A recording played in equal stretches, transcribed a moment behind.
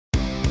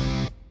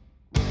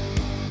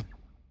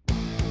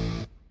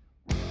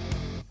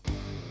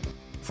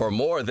For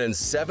more than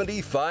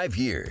 75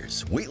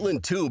 years,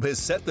 Wheatland Tube has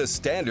set the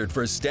standard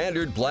for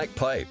standard black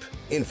pipe.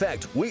 In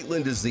fact,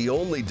 Wheatland is the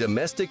only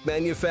domestic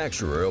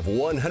manufacturer of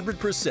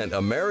 100%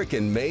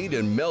 American-made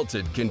and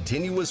melted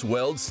continuous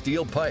weld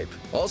steel pipe,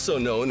 also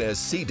known as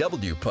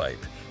CW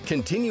pipe.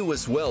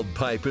 Continuous weld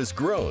pipe has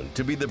grown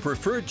to be the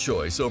preferred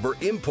choice over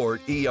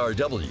import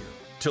ERW.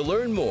 To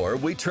learn more,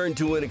 we turn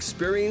to an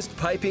experienced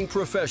piping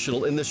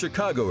professional in the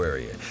Chicago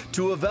area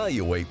to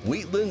evaluate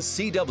Wheatland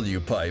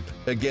CW pipe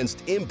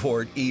against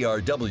import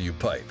ERW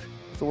pipe.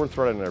 So we're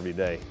threading every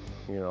day,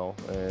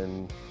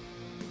 and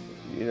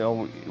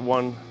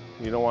one,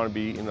 you don't want to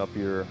be eating up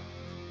your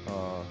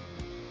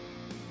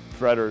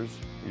threaders,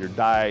 your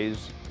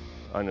dies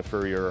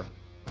for your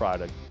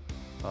product.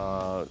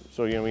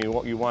 So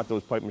you want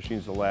those pipe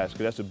machines to last,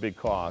 because that's a big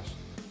cost.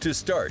 To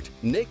start,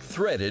 Nick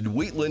threaded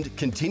Wheatland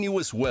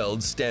continuous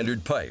weld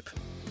standard pipe.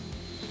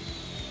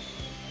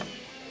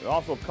 It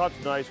also cuts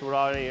nice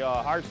without any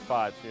hard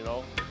spots,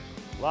 A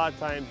lot of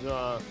times,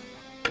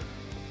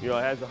 it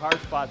has the hard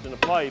spots in the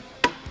pipe,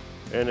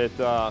 and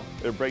it'll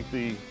break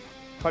the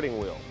cutting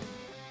wheel.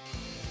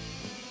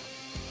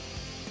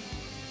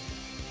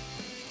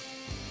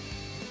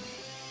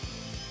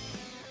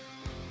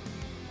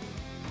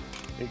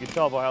 You can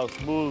tell by how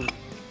smooth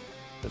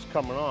it's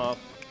coming off,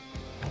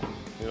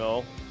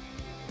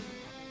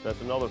 That's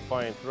another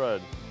fine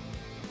thread.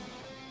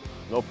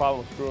 No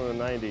problem screwing a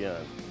 90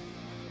 on.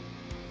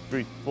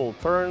 3 full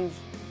turns,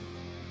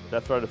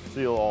 that thread will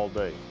seal all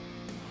day.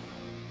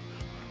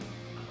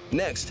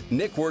 Next,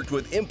 Nick worked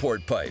with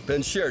import pipe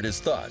and shared his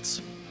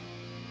thoughts.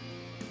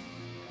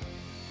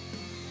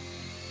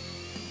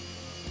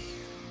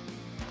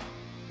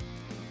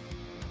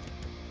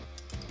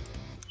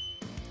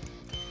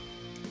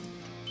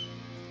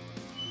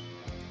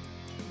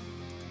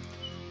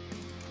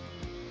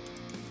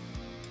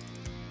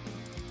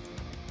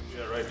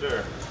 Yeah, right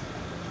there.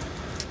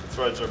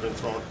 Threads have been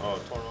torn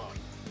off.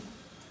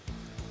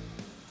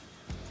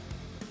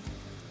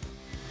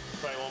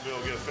 Probably won't be able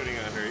to get a fitting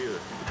on here either.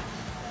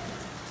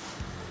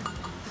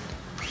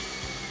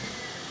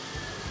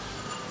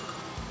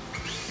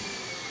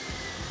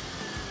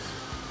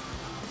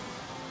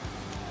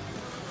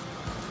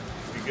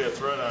 You get a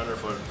thread on there,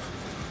 but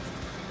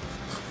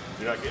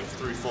you're not getting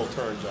 3 full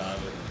turns on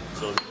it,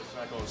 so it's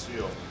not going to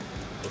seal.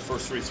 The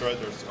first 3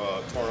 threads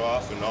are torn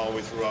off, and all the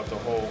way throughout the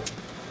whole.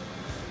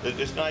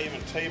 It's not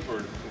even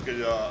tapered, because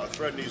a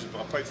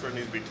pipe thread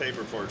needs to be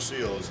tapered before it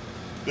seals.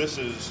 This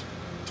is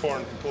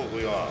torn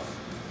completely off.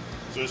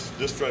 So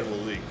this thread will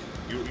leak.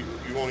 You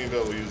won't even be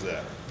able to use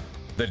that.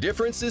 The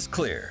difference is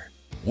clear.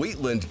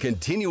 Wheatland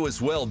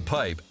continuous weld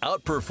pipe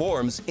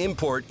outperforms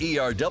import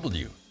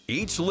ERW.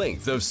 Each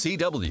length of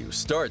CW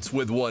starts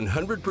with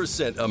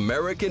 100%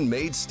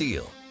 American-made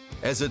steel.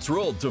 As it's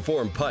rolled to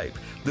form pipe,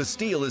 the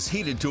steel is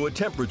heated to a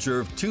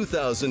temperature of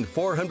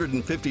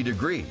 2,450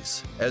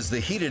 degrees. As the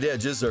heated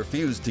edges are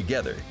fused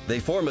together, they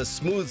form a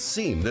smooth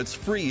seam that's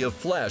free of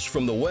flash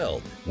from the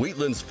weld.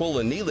 Wheatland's full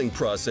annealing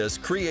process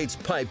creates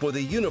pipe with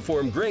a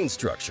uniform grain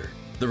structure.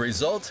 The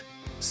result?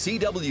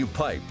 CW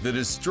pipe that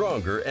is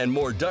stronger and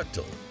more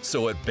ductile,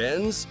 so it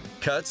bends,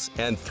 cuts,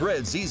 and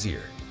threads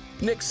easier.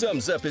 Nick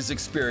sums up his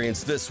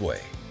experience this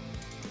way.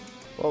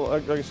 Well,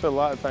 like I said, a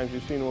lot of times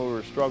you've seen when we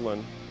were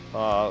struggling,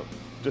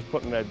 just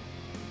putting that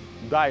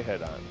die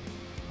head on.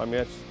 I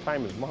mean,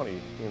 time is money,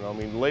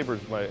 labor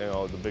is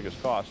the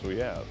biggest cost we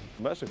have.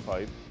 Domestic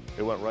pipe,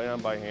 it went right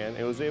on by hand.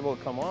 It was able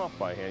to come off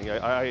by hand.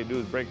 All I had to do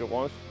is break it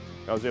once.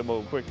 I was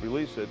able to quick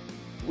release it.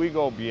 We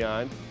go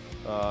beyond,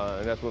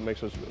 and that's what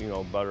makes us,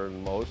 better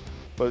than most.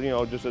 But,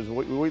 just as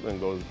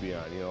Wheatland goes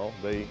beyond,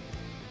 they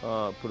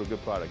put a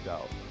good product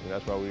out, and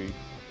that's why we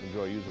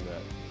enjoy using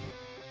that.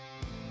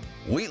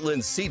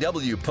 Wheatland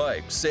CW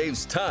pipe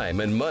saves time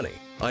and money.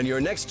 On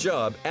your next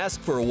job, ask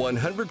for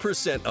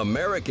 100%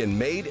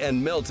 American-made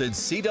and melted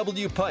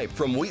CW pipe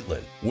from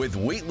Wheatland. With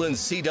Wheatland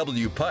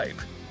CW pipe,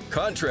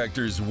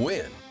 contractors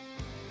win.